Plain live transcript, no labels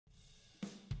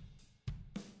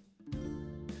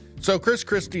So Chris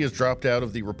Christie has dropped out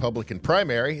of the Republican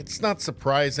primary. It's not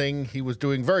surprising. He was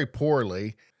doing very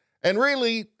poorly. And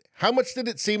really, how much did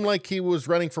it seem like he was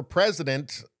running for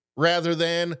president rather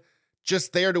than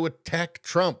just there to attack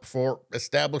Trump for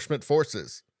establishment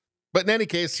forces? But in any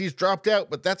case, he's dropped out,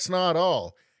 but that's not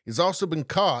all. He's also been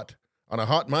caught on a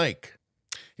hot mic.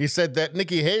 He said that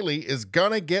Nikki Haley is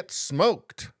gonna get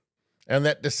smoked and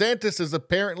that DeSantis is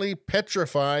apparently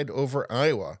petrified over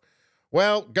Iowa.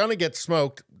 Well, gonna get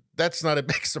smoked, that's not a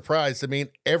big surprise. I mean,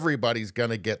 everybody's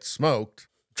gonna get smoked.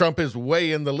 Trump is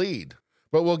way in the lead.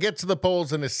 But we'll get to the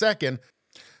polls in a second.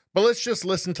 But let's just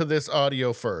listen to this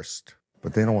audio first.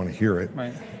 But they don't want to hear it.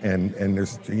 Right. And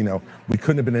there's, we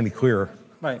couldn't have been any clearer.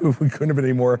 Right. We couldn't have been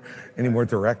any more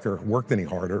direct or worked any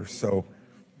harder. So,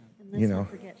 And let's not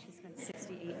forget she spent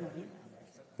 $68 million.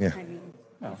 Yeah. I mean,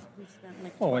 Well, we spent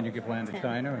like when you give land to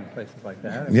China and places like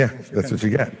that. yeah, that's what you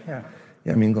get. Yeah.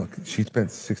 Yeah, I mean, look, she spent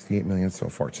 $68 million so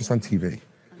far, just on TV.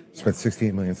 Spent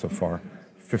 $68 million so far,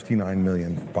 $59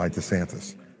 million by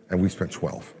DeSantis, and we spent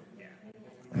 12.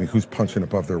 I mean, who's punching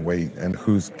above their weight and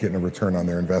who's getting a return on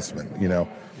their investment,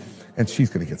 And she's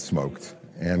going to get smoked,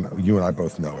 and you and I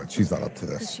both know it. She's not up to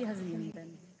because this. she hasn't even been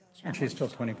And challenged. she's still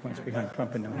 20 points behind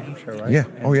Trump in New Hampshire, right? Yeah.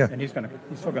 And, Oh, yeah. And he's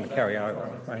still going to carry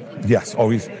Iowa, right? Yes,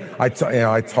 always. I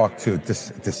talked to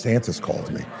DeSantis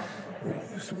called me,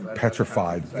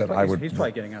 petrified that I would. He's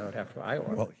probably getting out after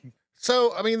Iowa. Well,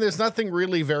 So, I mean, there's nothing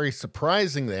really very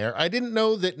surprising there. I didn't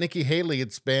know that Nikki Haley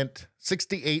had spent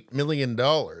 $68 million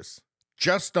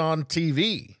just on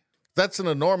TV. That's an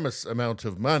enormous amount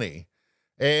of money.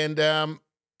 And,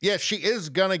 yeah, she is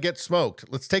going to get smoked.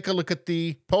 Let's take a look at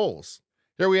the polls.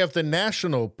 Here we have the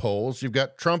national polls. You've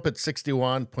got Trump at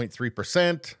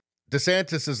 61.3%.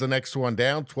 DeSantis is the next one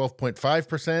down,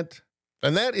 12.5%.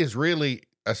 And that is really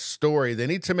a story. They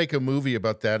need to make a movie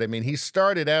about that. I mean, he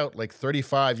started out like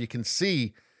 35. You can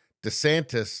see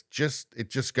DeSantis it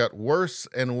just got worse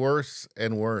and worse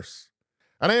and worse.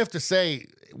 And I have to say,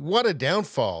 what a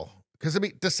downfall. Because, I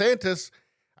mean, DeSantis,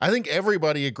 I think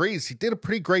everybody agrees he did a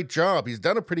pretty great job. He's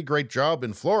done a pretty great job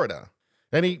in Florida.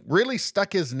 And he really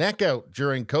stuck his neck out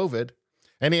during COVID.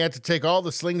 And he had to take all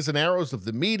the slings and arrows of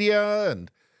the media and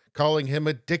calling him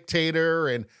a dictator.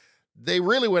 And they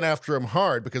really went after him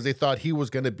hard because they thought he was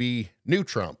going to be new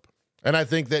Trump. And I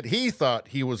think that he thought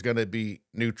he was going to be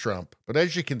new Trump. But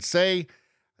as you can say,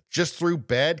 just through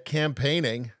bad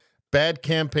campaigning, bad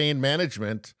campaign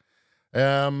management,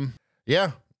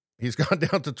 yeah, he's gone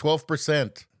down to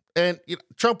 12%. And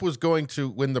Trump was going to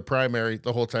win the primary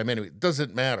the whole time anyway. It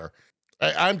doesn't matter.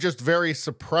 I'm just very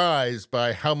surprised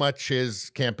by how much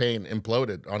his campaign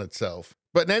imploded on itself.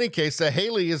 But in any case,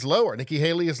 Haley is lower. Nikki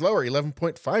Haley is lower,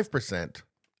 11.5%.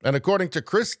 And according to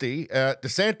Christie,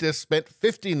 DeSantis spent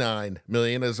 $59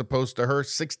 million as opposed to her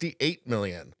 $68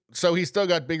 million. So he still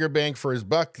got bigger bang for his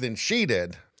buck than she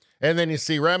did. And then you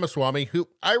see Ramaswamy, who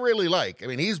I really like. I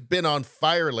mean, he's been on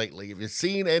fire lately. Have you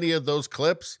seen any of those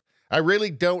clips? I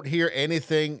really don't hear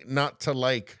anything not to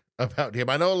like about him.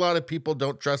 I know a lot of people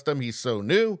don't trust him. He's so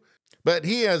new. But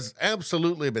he has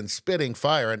absolutely been spitting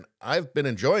fire, and I've been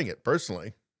enjoying it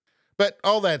personally. But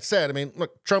all that said, I mean,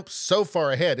 look, Trump's so far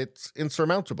ahead, it's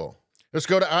insurmountable. Let's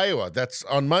go to Iowa. That's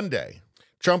on Monday.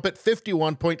 Trump at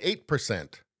 51.8%.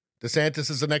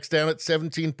 DeSantis is the next down at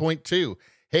 17.2%.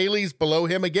 Haley's below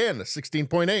him again,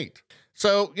 16.8%.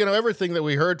 So, everything that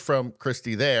we heard from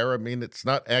Christie there, I mean, it's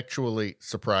not actually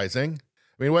surprising.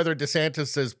 I mean, whether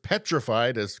DeSantis is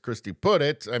petrified, as Christie put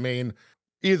it, I mean,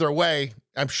 either way,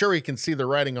 I'm sure he can see the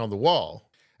writing on the wall.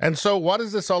 And so what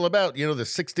is this all about? The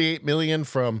 $68 million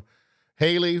from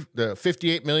Haley, the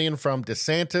 $58 million from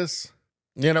DeSantis.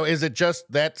 Is it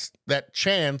just that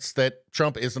chance that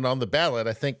Trump isn't on the ballot?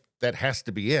 I think that has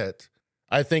to be it.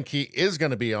 I think he is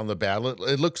going to be on the ballot.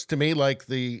 It looks to me like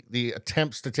the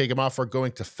attempts to take him off are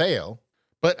going to fail.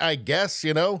 But I guess,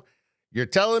 you're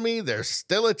telling me there's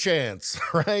still a chance,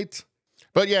 right?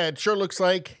 But yeah, it sure looks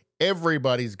like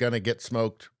everybody's going to get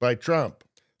smoked by Trump.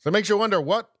 So it makes you wonder,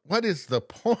 what is the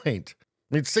point?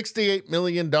 I mean, $68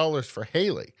 million for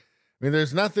Haley. I mean,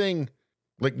 there's nothing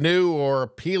like new or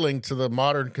appealing to the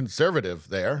modern conservative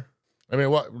there. I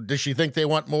mean, what, does she think they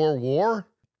want more war?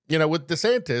 With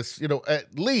DeSantis,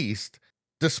 at least,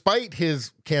 despite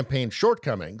his campaign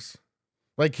shortcomings,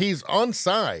 like he's on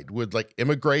side with like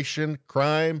immigration,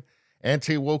 crime,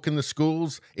 anti-woke in the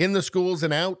schools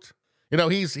and out.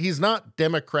 He's not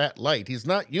Democrat light. He's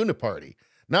not uniparty.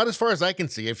 Not as far as I can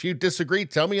see. If you disagree,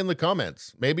 tell me in the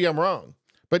comments. Maybe I'm wrong.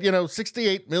 But,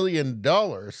 $68 million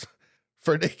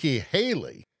for Nikki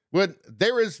Haley, when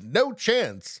there is no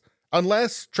chance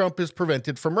unless Trump is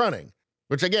prevented from running,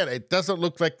 which, again, it doesn't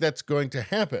look like that's going to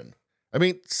happen. I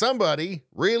mean, somebody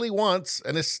really wants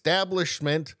an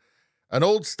establishment, an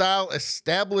old style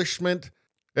establishment,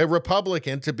 a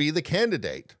Republican to be the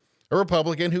candidate. A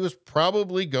Republican who is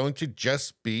probably going to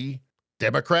just be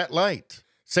Democrat light.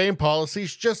 Same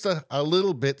policies, just a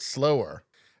little bit slower.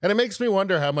 And it makes me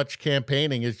wonder how much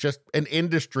campaigning is just an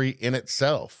industry in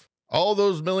itself. All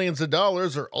those millions of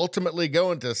dollars are ultimately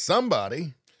going to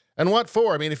somebody. And what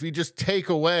for? I mean, if you just take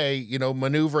away,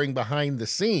 maneuvering behind the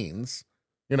scenes,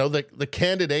 the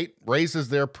candidate raises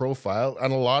their profile,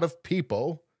 and a lot of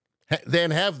people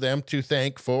then have them to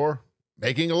thank for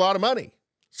making a lot of money.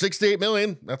 68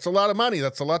 million, that's a lot of money.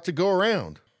 That's a lot to go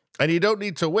around. And you don't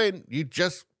need to win. You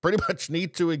just pretty much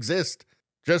need to exist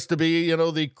just to be,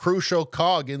 the crucial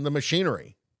cog in the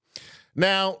machinery.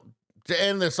 Now, to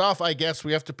end this off, I guess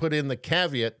we have to put in the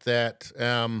caveat that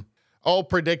all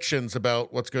predictions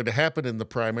about what's going to happen in the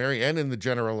primary and in the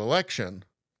general election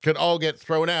could all get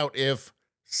thrown out if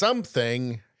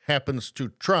something happens to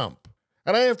Trump.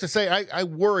 And I have to say, I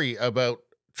worry about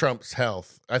Trump's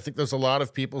health. I think there's a lot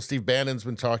of people, Steve Bannon's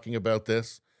been talking about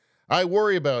this. I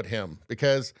worry about him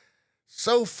because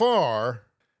so far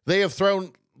they have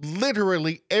thrown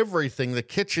literally everything, the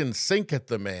kitchen sink at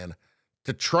the man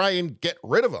to try and get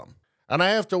rid of him. And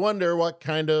I have to wonder what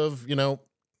kind of,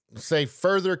 say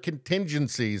further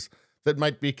contingencies that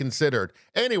might be considered.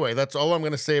 Anyway, that's all I'm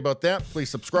going to say about that. Please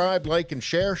subscribe, like, and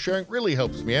share. Sharing really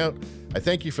helps me out. I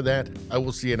thank you for that. I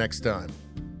will see you next time.